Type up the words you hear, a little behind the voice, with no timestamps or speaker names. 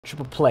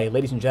Triple play,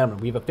 ladies and gentlemen,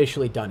 we've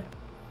officially done it.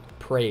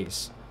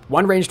 Praise.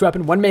 1 ranged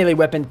weapon, 1 melee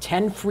weapon,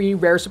 10 free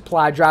rare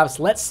supply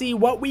drops. Let's see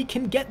what we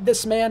can get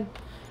this man.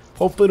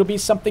 Hopefully it'll be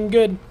something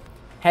good.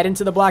 Head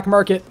into the black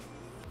market.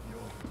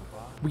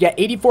 We got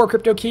 84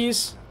 crypto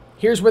keys.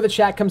 Here's where the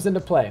chat comes into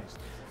play.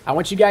 I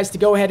want you guys to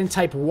go ahead and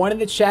type 1 in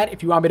the chat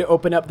if you want me to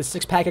open up the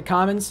 6-pack of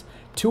commons.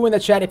 2 in the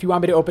chat if you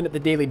want me to open up the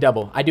daily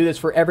double. I do this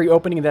for every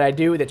opening that I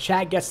do. The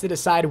chat gets to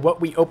decide what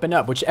we open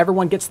up. Whichever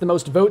one gets the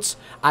most votes,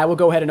 I will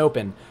go ahead and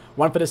open.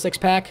 1 for the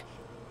 6-pack,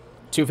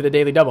 2 for the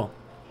daily double.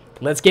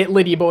 Let's get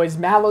litty, boys.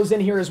 Mallow's in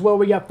here as well.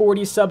 We got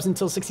 40 subs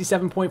until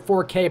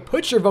 67.4K.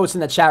 Put your votes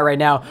in the chat right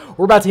now.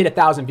 We're about to hit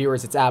 1,000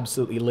 viewers. It's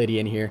absolutely litty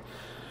in here.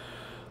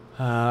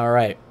 All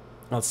right.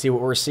 Let's see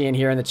what we're seeing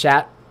here in the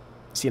chat.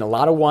 Seeing a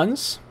lot of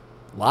 1s,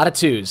 a lot of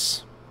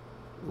 2s,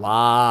 a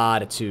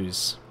lot of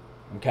 2s.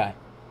 Okay.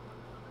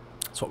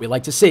 That's what we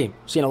like to see.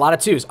 Seeing a lot of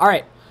 2s. All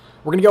right.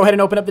 We're going to go ahead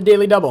and open up the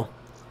daily double.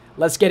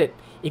 Let's get it.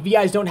 If you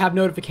guys don't have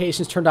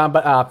notifications turned on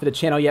for the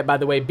channel yet, by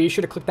the way, be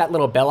sure to click that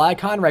little bell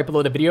icon right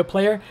below the video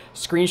player.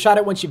 Screenshot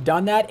it once you've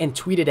done that and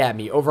tweet it at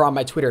me over on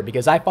my Twitter,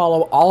 because I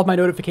follow all of my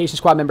notification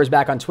squad members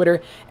back on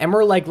Twitter, and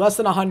we're like less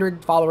than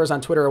 100 followers on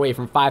Twitter away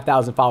from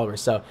 5,000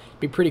 followers. So it'd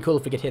be pretty cool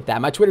if we could hit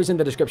that. My Twitter's in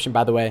the description,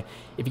 by the way.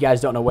 If you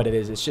guys don't know what it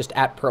is, it's just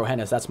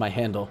 @ProHenis. That's my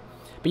handle.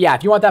 But yeah,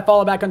 if you want that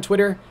follow back on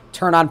Twitter,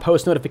 turn on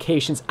post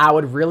notifications. I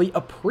would really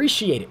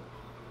appreciate it.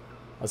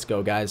 Let's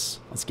go, guys.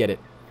 Let's get it.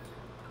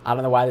 I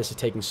don't know why this is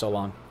taking so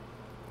long.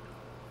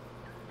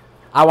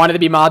 I wanted to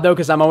be mod, though,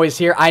 because I'm always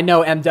here. I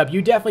know, MW,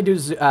 you definitely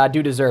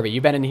do deserve it.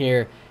 You've been in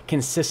here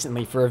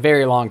consistently for a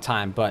very long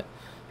time, but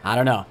I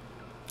don't know.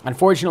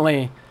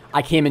 Unfortunately,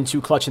 I came in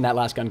too clutch in that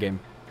last gun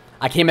game.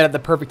 I came in at the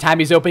perfect time.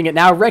 He's opening it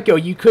now.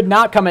 Recco, you could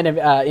not come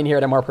in here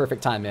at a more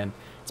perfect time, man.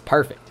 It's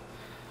perfect.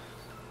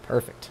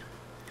 Perfect.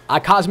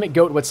 Cosmic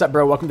Goat, what's up,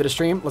 bro? Welcome to the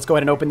stream. Let's go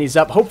ahead and open these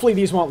up. Hopefully,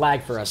 these won't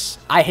lag for us.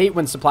 I hate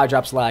when supply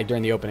drops lag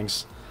during the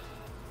openings.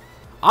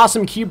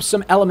 Awesome Cube,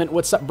 some element.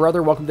 What's up,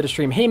 brother? Welcome to the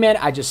stream. Hey, man,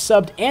 I just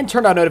subbed and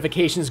turned on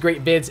notifications.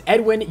 Great vids.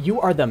 Edwin, you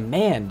are the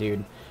man,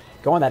 dude.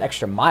 Go on that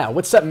extra mile.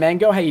 What's up,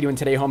 Mango? How you doing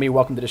today, homie?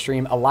 Welcome to the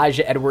stream.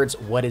 Elijah Edwards,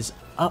 what is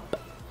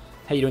up?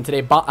 How you doing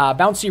today?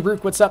 Bouncy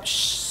Rook, what's up?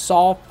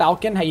 Saul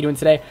Falcon, how you doing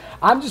today?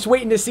 I'm just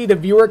waiting to see the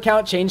viewer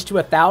count change to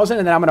 1,000,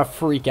 and then I'm going to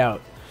freak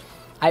out.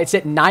 It's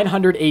at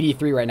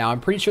 983 right now.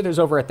 I'm pretty sure there's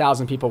over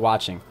 1,000 people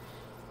watching.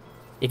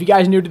 If you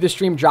guys are new to the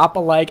stream, drop a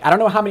like. I don't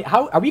know how many.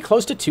 Are we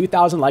close to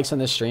 2,000 likes on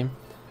this stream?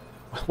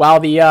 While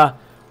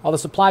the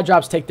supply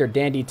drops take their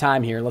dandy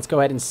time here, let's go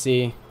ahead and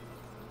see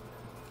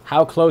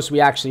how close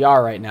we actually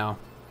are right now.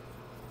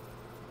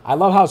 I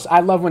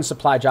love when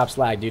supply drops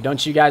lag, dude.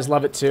 Don't you guys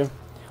love it too?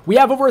 We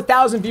have over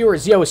 1,000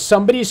 viewers. Yo,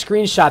 somebody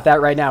screenshot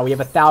that right now. We have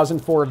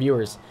 1,004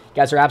 viewers. You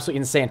guys are absolutely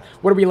insane.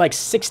 What are we, like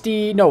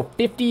 60? No,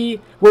 50.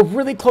 We're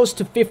really close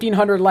to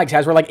 1,500 likes,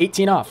 guys. We're like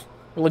 18 off.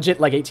 We're legit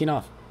like 18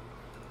 off.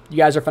 You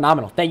guys are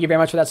phenomenal. Thank you very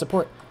much for that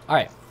support. All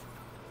right.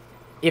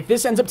 If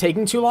this ends up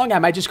taking too long, I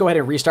might just go ahead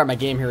and restart my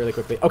game here really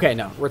quickly. Okay,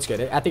 no, it's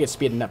good. I think it's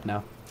speeding up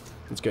now.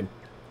 It's good.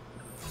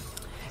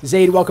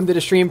 Zaid, welcome to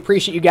the stream.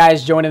 Appreciate you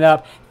guys joining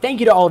up. Thank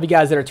you to all of you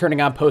guys that are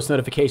turning on post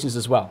notifications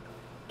as well.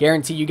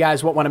 Guarantee you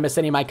guys won't want to miss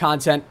any of my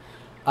content.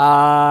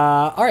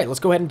 All right,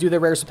 let's go ahead and do the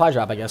rare supply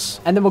drop, I guess.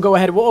 And then we'll go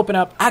ahead. We'll open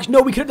up. Actually,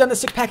 no, we could have done the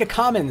 6-pack of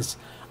commons.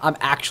 I'm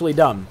actually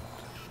dumb.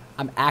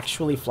 I'm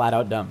actually flat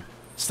out dumb.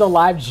 Still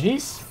live?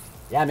 Jeez.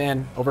 Yeah,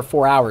 man. Over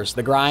 4 hours.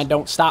 The grind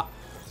don't stop.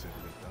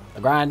 The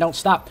grind don't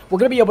stop. We're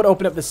going to be able to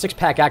open up the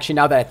 6-pack, actually,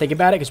 now that I think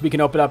about it, because we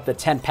can open up the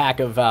 10-pack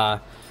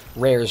of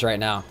rares right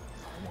now.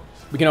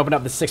 We can open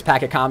up the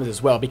 6-pack of commons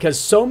as well, because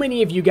so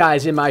many of you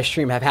guys in my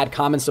stream have had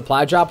common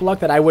supply drop luck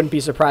that I wouldn't be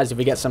surprised if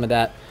we get some of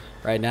that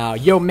right now.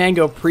 Yo,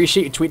 Mango,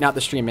 appreciate you tweeting out the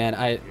stream, man.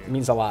 It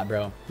means a lot,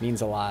 bro. It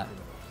means a lot.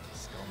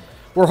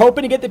 We're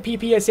hoping to get the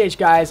PPSH,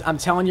 guys. I'm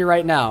telling you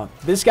right now.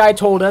 This guy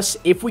told us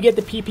if we get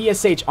the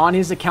PPSH on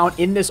his account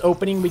in this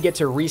opening, we get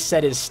to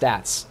reset his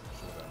stats.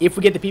 If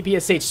we get the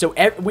PPSH. So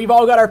we've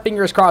all got our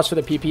fingers crossed for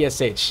the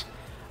PPSH.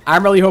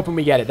 I'm really hoping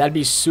we get it. That'd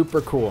be super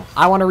cool.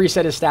 I want to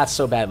reset his stats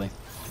so badly.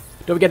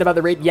 Don't forget about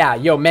the rate. Yeah,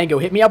 yo, Mango,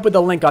 hit me up with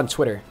the link on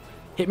Twitter.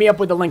 Hit me up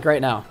with the link right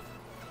now.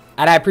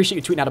 And I appreciate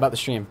you tweeting out about the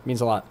stream. It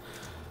means a lot.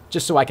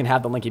 Just so I can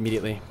have the link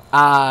immediately.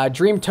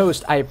 Dream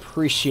Toast, I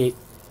appreciate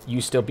you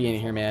still being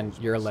here, man.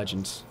 You're a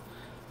legend.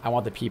 I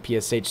want the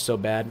PPSH so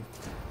bad.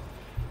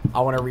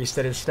 I want to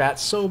reset his stats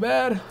so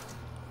bad.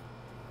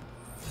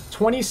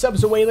 20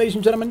 subs away, ladies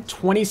and gentlemen.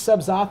 20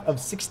 subs off of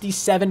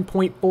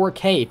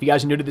 67.4K. If you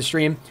guys are new to the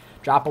stream,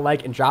 drop a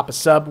like and drop a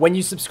sub. When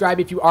you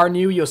subscribe, if you are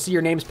new, you'll see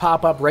your names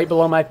pop up right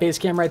below my face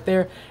cam right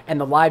there, and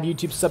the live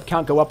YouTube sub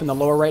count go up in the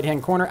lower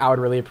right-hand corner. I would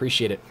really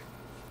appreciate it.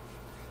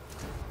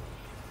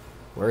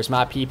 Where's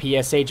my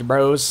PPSH,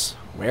 bros?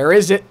 Where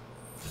is it?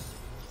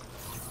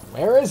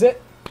 Where is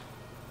it?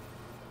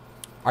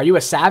 Are you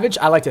a savage?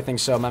 I like to think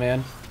so, my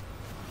man.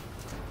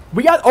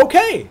 We got...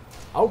 Okay.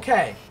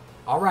 Okay.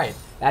 All right.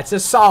 That's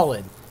a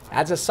solid.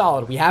 That's a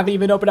solid. We haven't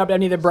even opened up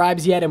any of the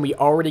bribes yet, and we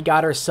already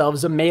got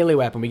ourselves a melee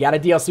weapon. We got a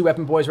DLC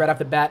weapon, boys, right off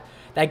the bat.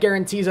 That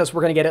guarantees us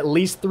we're going to get at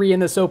least 3 in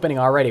this opening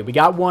already. We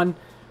got 1.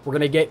 We're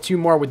going to get 2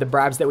 more with the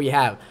bribes that we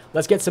have.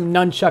 Let's get some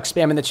nunchuck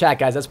spam in the chat,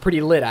 guys. That's pretty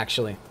lit,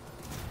 actually.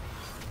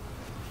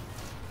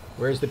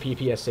 Where's the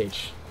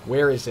PPSH?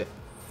 Where is it?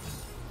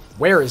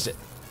 Where is it?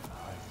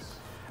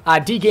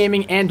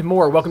 D-Gaming and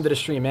more. Welcome to the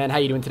stream, man. How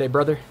you doing today,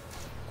 brother?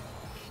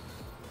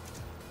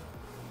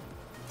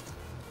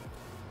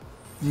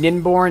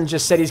 Ninborn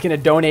just said he's going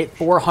to donate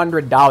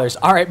 $400.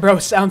 All right, bro.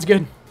 Sounds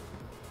good.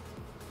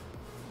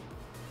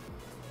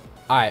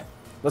 All right.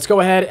 Let's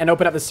go ahead and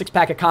open up the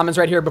 6-pack of commons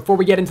right here before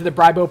we get into the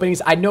bribe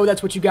openings. I know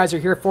that's what you guys are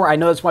here for. I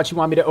know that's what you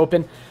want me to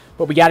open,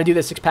 but we got to do the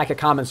 6-pack of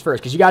commons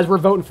first because you guys were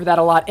voting for that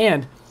a lot,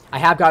 and I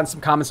have gotten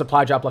some common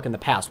supply drop luck in the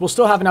past. We'll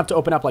still have enough to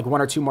open up like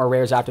 1 or 2 more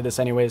rares after this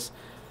anyways,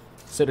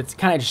 so it's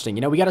kind of interesting.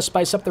 You know, we got to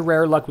spice up the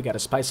rare luck. We got to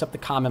spice up the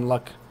common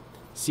luck,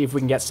 see if we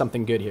can get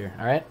something good here,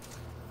 all right?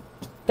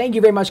 Thank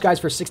you very much, guys,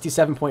 for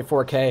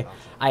 67.4K.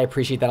 I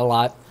appreciate that a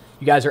lot.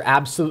 You guys are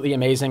absolutely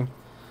amazing.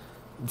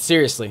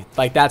 Seriously,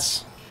 like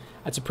that's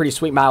a pretty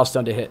sweet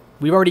milestone to hit.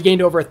 We've already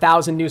gained over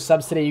 1,000 new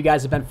subs today. You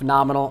guys have been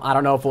phenomenal. I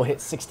don't know if we'll hit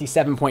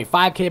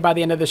 67.5K by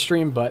the end of the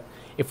stream, but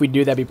if we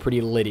do, that'd be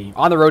pretty litty.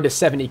 On the road to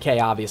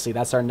 70K, obviously.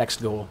 That's our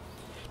next goal.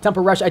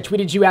 Temple Rush, I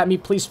tweeted you at me.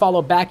 Please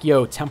follow back.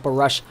 Yo, Temple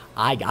Rush,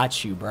 I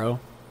got you, bro.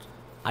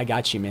 I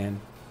got you,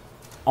 man.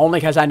 Only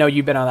because I know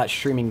you've been on that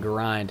streaming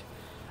grind.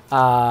 The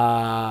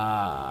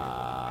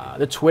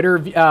Twitter,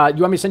 you want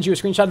me to send you a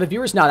screenshot of the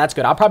viewers? No, that's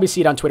good. I'll probably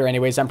see it on Twitter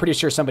anyways. I'm pretty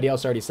sure somebody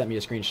else already sent me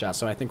a screenshot,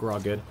 so I think we're all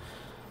good.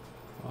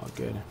 All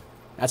good.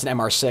 That's an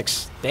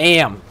MR6.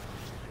 Damn.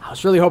 I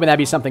was really hoping that'd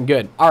be something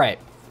good. All right.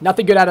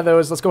 Nothing good out of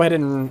those. Let's go ahead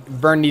and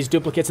burn these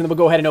duplicates, and then we'll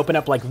go ahead and open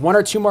up like 1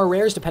 or 2 more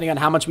rares, depending on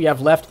how much we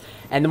have left,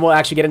 and then we'll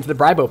actually get into the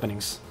bribe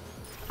openings.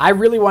 I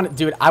really want to,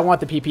 dude, I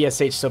want the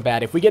PPSH so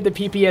bad. If we get the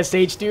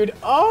PPSH, dude,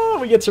 oh,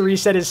 we get to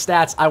reset his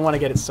stats. I want to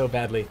get it so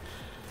badly.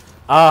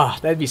 Ah,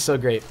 that'd be so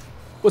great.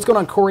 What's going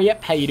on, Corey?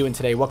 Yep, how you doing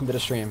today? Welcome to the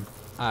stream.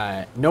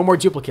 No more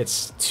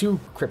duplicates. 2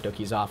 crypto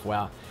keys off.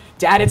 Wow.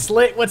 Dad, it's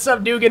lit. What's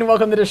up, Dugan?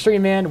 Welcome to the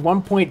stream, man.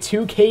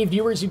 1.2K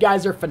viewers. You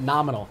guys are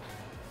phenomenal.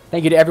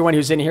 Thank you to everyone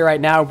who's in here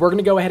right now. We're going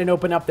to go ahead and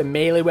open up the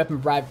melee weapon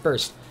bribe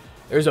first.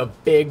 There's a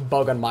big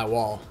bug on my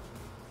wall.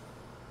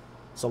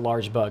 It's a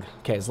large bug.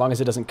 Okay, as long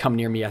as it doesn't come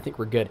near me, I think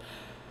we're good.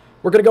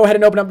 We're going to go ahead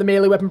and open up the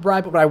melee weapon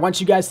bribe, but what I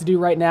want you guys to do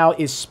right now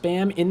is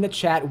spam in the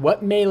chat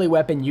what melee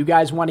weapon you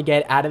guys want to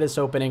get out of this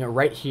opening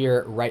right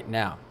here, right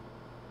now.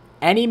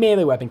 Any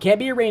melee weapon. Can't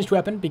be a ranged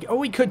weapon. Oh,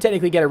 we could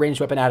technically get a ranged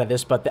weapon out of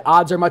this, but the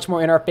odds are much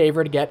more in our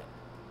favor to get...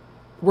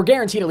 We're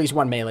guaranteed at least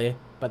 1 melee,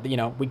 but, you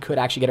know, we could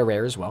actually get a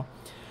rare as well.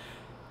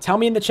 Tell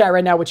me in the chat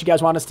right now what you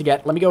guys want us to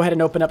get. Let me go ahead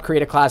and open up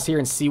Create a Class here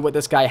and see what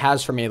this guy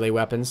has for melee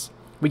weapons.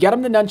 We got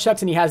him the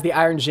Nunchucks, and he has the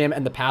Iron Gym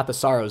and the Path of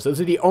Sorrows.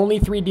 Those are the only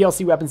 3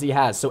 DLC weapons he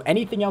has, so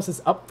anything else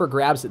is up for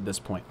grabs at this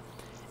point.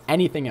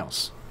 Anything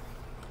else.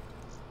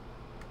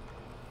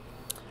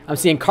 I'm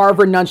seeing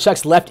Carver,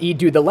 Nunchucks, left E.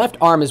 Dude, the left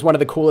arm is one of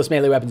the coolest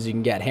melee weapons you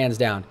can get, hands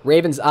down.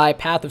 Raven's Eye,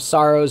 Path of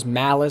Sorrows,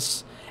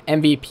 Malice,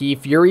 MVP,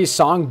 Fury's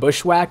Song,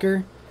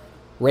 Bushwhacker,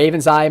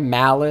 Raven's Eye,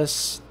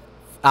 Malice,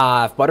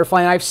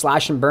 Butterfly Knife,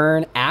 Slash and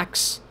Burn,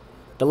 Axe.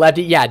 The left,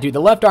 yeah, dude,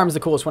 the left arm is the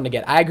coolest one to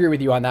get. I agree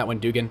with you on that one,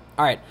 Dugan.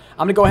 All right,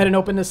 I'm going to go ahead and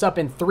open this up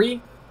in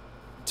 3,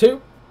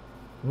 2,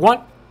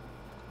 1.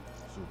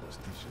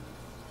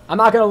 I'm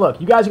not going to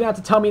look. You guys are going to have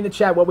to tell me in the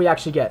chat what we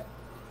actually get.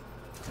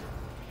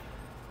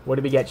 What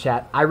did we get,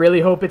 chat? I really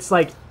hope it's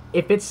like,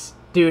 if it's,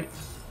 dude,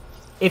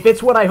 if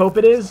it's what I hope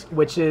it is,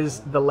 which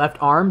is the left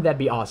arm, that'd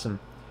be awesome.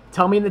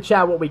 Tell me in the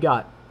chat what we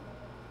got.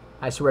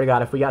 I swear to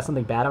God, if we got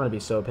something bad, I'm going to be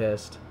so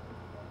pissed.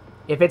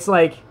 If it's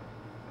like,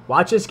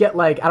 watch us get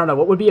like, I don't know,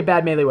 what would be a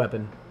bad melee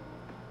weapon?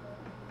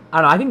 I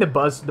don't know, I think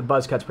the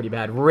buzz cut's pretty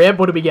bad. Rib,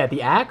 what do we get?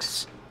 The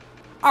axe?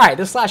 Alright,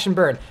 the Slash and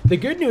Burn. The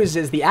good news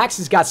is the axe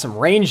has got some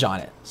range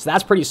on it, so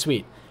that's pretty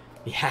sweet.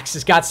 The axe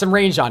has got some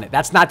range on it.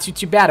 That's not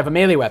too bad of a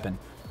melee weapon.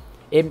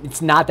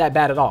 It's not that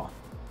bad at all.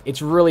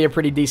 It's really a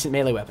pretty decent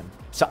melee weapon,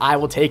 so I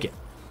will take it.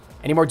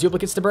 Any more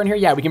duplicates to burn here?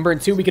 Yeah, we can burn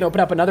 2. We can open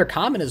up another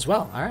common as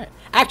well. All right.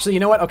 Actually, you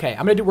know what? Okay,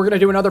 we're gonna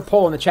do another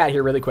poll in the chat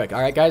here really quick. All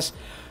right, guys.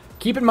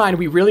 Keep in mind,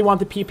 we really want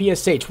the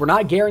PPSH. We're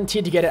not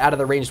guaranteed to get it out of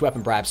the ranged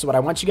weapon bribe. So what I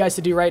want you guys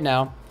to do right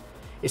now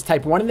is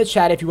type 1 in the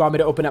chat if you want me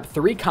to open up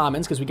 3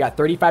 commons, because we got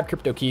 35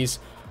 crypto keys,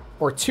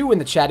 or 2 in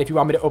the chat if you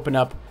want me to open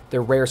up the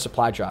rare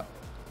supply drop.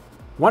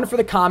 1 for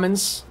the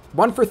commons,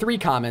 1 for 3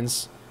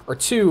 commons, or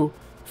 2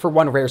 for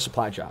 1 rare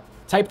supply drop.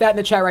 Type that in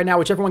the chat right now.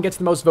 Whichever one gets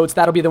the most votes,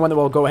 that'll be the one that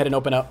we'll go ahead and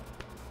open up.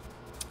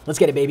 Let's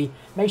get it, baby.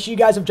 Make sure you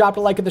guys have dropped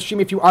a like at the stream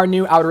if you are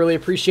new. I would really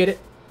appreciate it.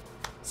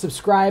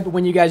 Subscribe.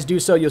 When you guys do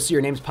so, you'll see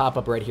your names pop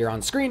up right here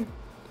on screen.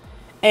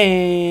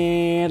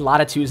 And a lot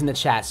of 2s in the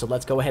chat. So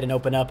let's go ahead and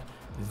open up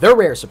the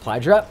rare supply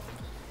drop.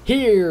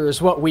 Here's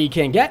what we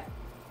can get.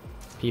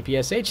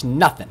 PPSH,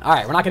 nothing. All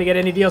right, we're not going to get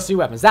any DLC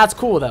weapons. That's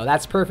cool, though.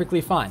 That's perfectly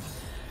fine.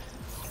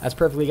 That's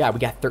perfectly good. We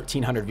got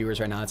 1,300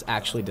 viewers right now. That's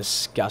actually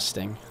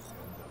disgusting.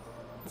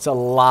 It's a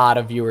lot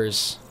of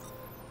viewers.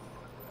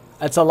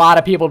 That's a lot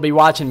of people to be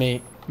watching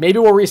me. Maybe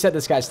we'll reset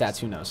this guy's stats.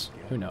 Who knows?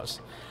 Who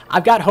knows?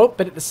 I've got hope,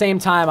 but at the same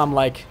time, I'm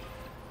like,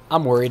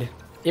 I'm worried.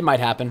 It might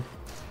happen.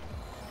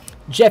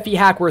 Jeffy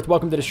Hackworth,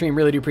 welcome to the stream.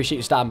 Really do appreciate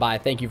you stopping by.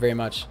 Thank you very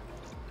much.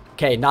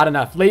 Okay, not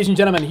enough. Ladies and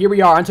gentlemen, here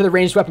we are onto the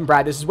ranged weapon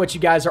bribe. This is what you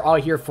guys are all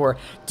here for.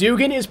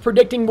 Dugan is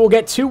predicting we'll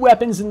get 2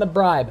 weapons in the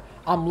bribe.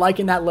 I'm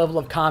liking that level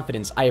of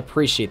confidence. I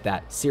appreciate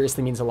that.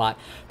 Seriously means a lot.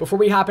 Before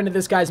we hop into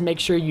this, guys, make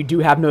sure you do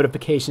have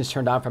notifications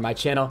turned on for my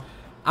channel.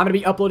 I'm going to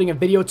be uploading a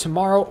video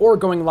tomorrow or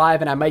going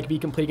live, and I might be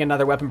completing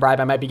another weapon bribe.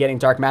 I might be getting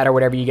dark matter,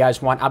 whatever you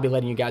guys want. I'll be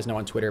letting you guys know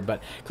on Twitter.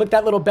 But click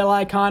that little bell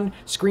icon,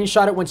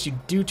 screenshot it once you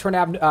do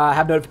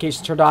have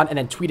notifications turned on, and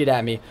then tweet it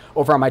at me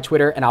over on my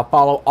Twitter, and I'll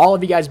follow all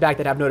of you guys back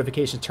that have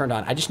notifications turned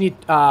on. I just need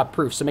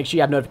proof, so make sure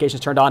you have notifications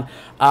turned on.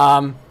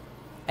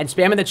 And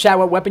spam in the chat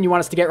what weapon you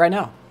want us to get right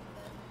now.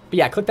 But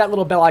yeah, click that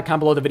little bell icon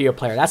below the video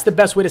player. That's the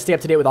best way to stay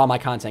up to date with all my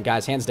content,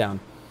 guys, hands down.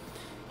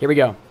 Here we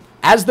go.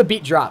 As the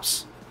beat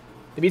drops.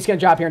 The beat's going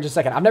to drop here in just a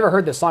second. I've never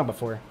heard this song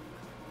before.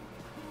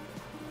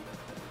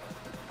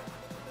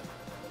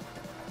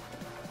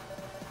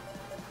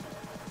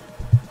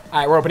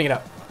 Alright, we're opening it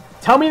up.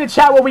 Tell me in the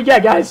chat what we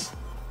get, guys.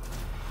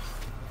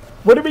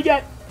 What did we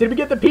get? Did we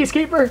get the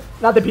Peacekeeper?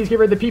 Not the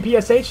Peacekeeper, the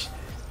PPSH?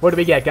 What did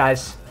we get,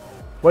 guys?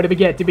 What did we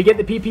get? Did we get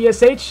the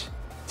PPSH?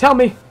 Tell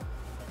me.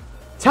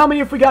 Tell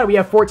me if we got it. We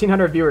have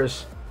 1,400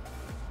 viewers.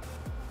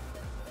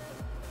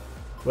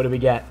 What did we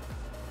get?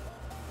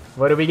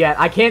 What do we get?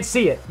 I can't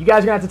see it. You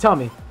guys are going to have to tell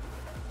me.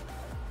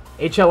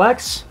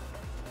 HLX?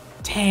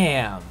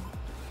 Damn.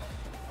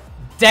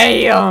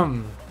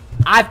 Damn.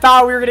 I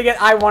thought we were going to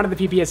get... I wanted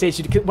the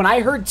PPSH. When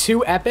I heard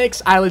 2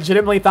 epics, I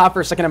legitimately thought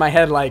for a second in my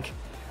head, like,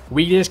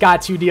 we just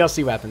got 2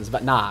 DLC weapons.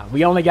 But nah,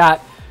 we only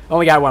got 1.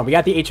 We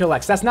got the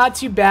HLX. That's not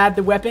too bad.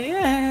 The weapon,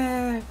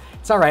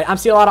 it's all right. I'm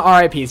seeing a lot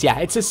of RIPs. Yeah,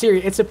 it's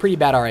a pretty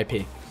bad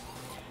RIP.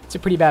 It's a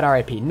pretty bad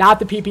RIP. Not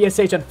the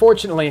PPSH,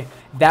 unfortunately,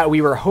 that we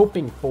were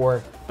hoping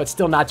for. But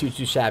still not too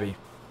shabby.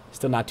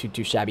 Still not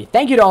too shabby.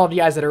 Thank you to all of you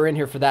guys that are in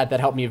here for that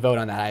helped me vote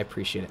on that. I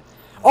appreciate it.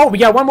 Oh, we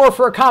got one more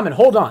for a comment.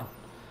 Hold on.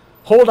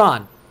 Hold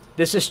on.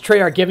 This is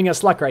Treyarch giving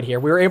us luck right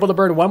here. We were able to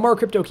burn 1 more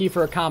crypto key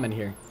for a comment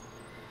here.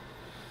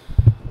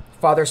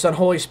 Father, Son,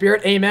 Holy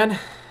Spirit. Amen.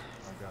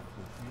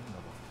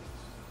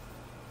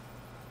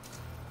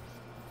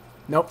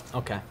 Nope.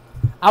 Okay.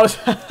 I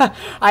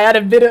had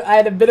a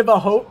bit of a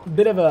hope.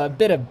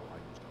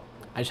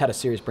 I just had a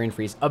serious brain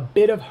freeze. A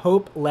bit of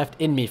hope left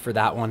in me for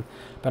that one,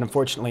 but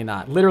unfortunately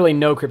not. Literally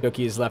no crypto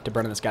keys left to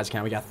burn in this guy's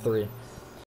account. We got 3.